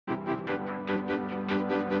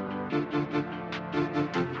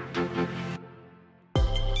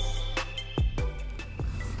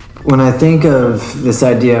When I think of this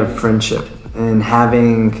idea of friendship and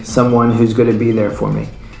having someone who's going to be there for me,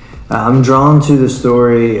 I'm drawn to the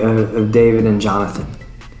story of David and Jonathan.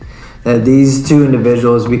 That these two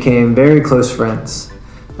individuals became very close friends.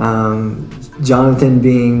 Jonathan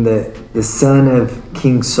being the son of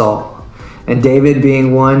King Saul, and David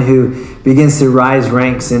being one who begins to rise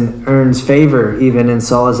ranks and earns favor even in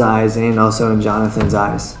Saul's eyes and also in Jonathan's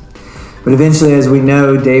eyes. But eventually, as we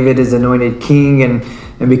know, David is anointed king, and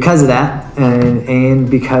because of that, and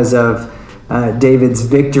because of David's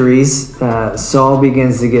victories, Saul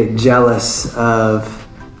begins to get jealous of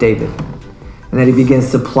David, and that he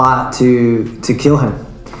begins to plot to kill him.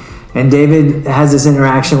 And David has this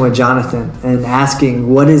interaction with Jonathan and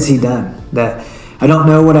asking, what has he done? That I don't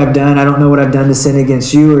know what I've done. I don't know what I've done to sin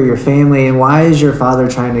against you or your family. And why is your father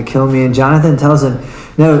trying to kill me? And Jonathan tells him,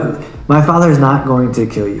 no, my father is not going to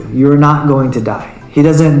kill you. You are not going to die. He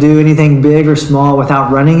doesn't do anything big or small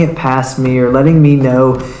without running it past me or letting me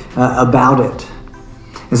know about it.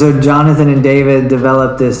 And so Jonathan and David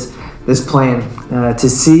developed this plan to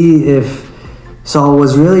see if Saul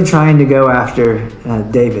was really trying to go after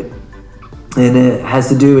David. And it has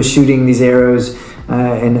to do with shooting these arrows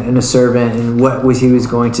in a servant and what he was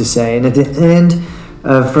going to say. And at the end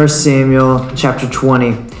of 1 Samuel chapter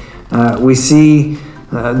 20, we see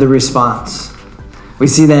the response. We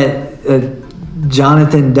see that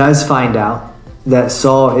Jonathan does find out that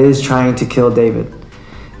Saul is trying to kill David.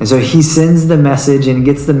 And so he sends the message and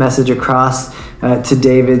gets the message across to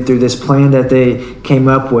David through this plan that they came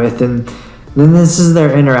up with. And then this is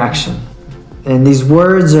their interaction. And these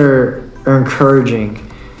words are encouraging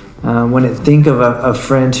when I think of a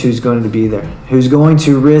friend who's going to be there, who's going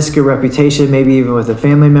to risk a reputation, maybe even with a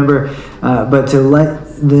family member, but to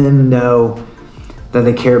let them know that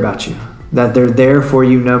they care about you, that they're there for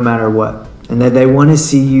you no matter what, and that they want to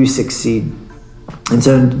see you succeed. And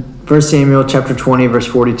so in 1 Samuel chapter 20, verse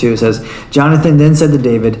 42, it says, Jonathan then said to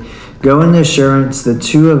David, go in the assurance the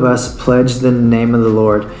two of us pledged the name of the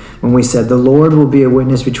Lord, when we said, the Lord will be a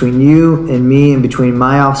witness between you and me and between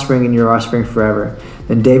my offspring and your offspring forever.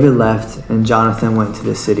 Then David left and Jonathan went to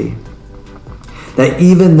the city. That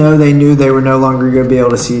even though they knew they were no longer going to be able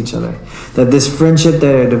to see each other, that this friendship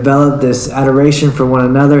that had developed, this adoration for one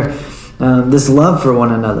another, this love for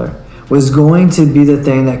one another, was going to be the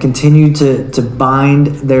thing that continued to bind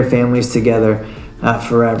their families together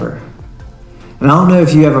forever. And I don't know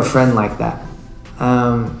if you have a friend like that.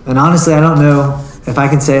 And honestly, I don't know if I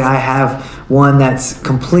can say I have one that's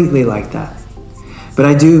completely like that. But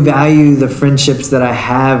I do value the friendships that I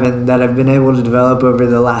have and that I've been able to develop over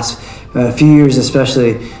the last few years,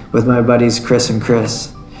 especially with my buddies Chris and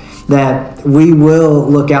Chris. That we will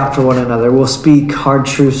look out for one another. We'll speak hard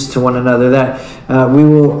truths to one another. That we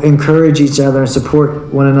will encourage each other and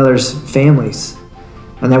support one another's families.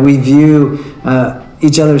 And that we view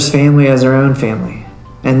each other's family as our own family.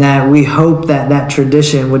 And that we hope that that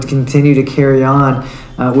tradition would continue to carry on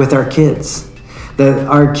with our kids. That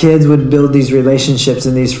our kids would build these relationships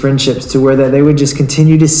and these friendships to where that they would just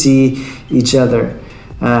continue to see each other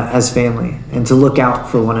as family and to look out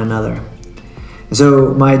for one another. And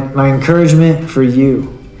so my encouragement for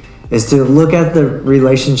you is to look at the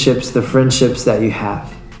relationships, the friendships that you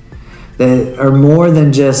have that are more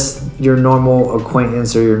than just your normal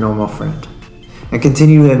acquaintance or your normal friend. And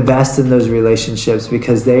continue to invest in those relationships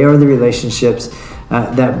because they are the relationships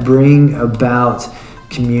that bring about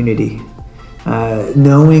community.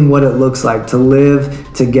 Knowing what it looks like to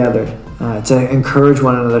live together, to encourage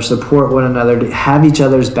one another, support one another, to have each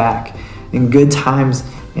other's back in good times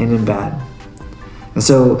and in bad. And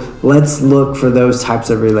so let's look for those types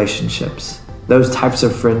of relationships, those types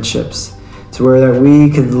of friendships, to where that we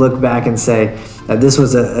could look back and say that this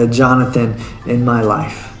was a Jonathan in my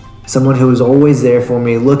life. Someone who was always there for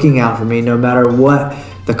me, looking out for me, no matter what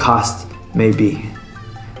the cost may be.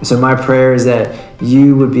 So my prayer is that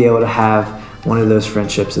you would be able to have one of those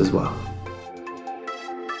friendships as well.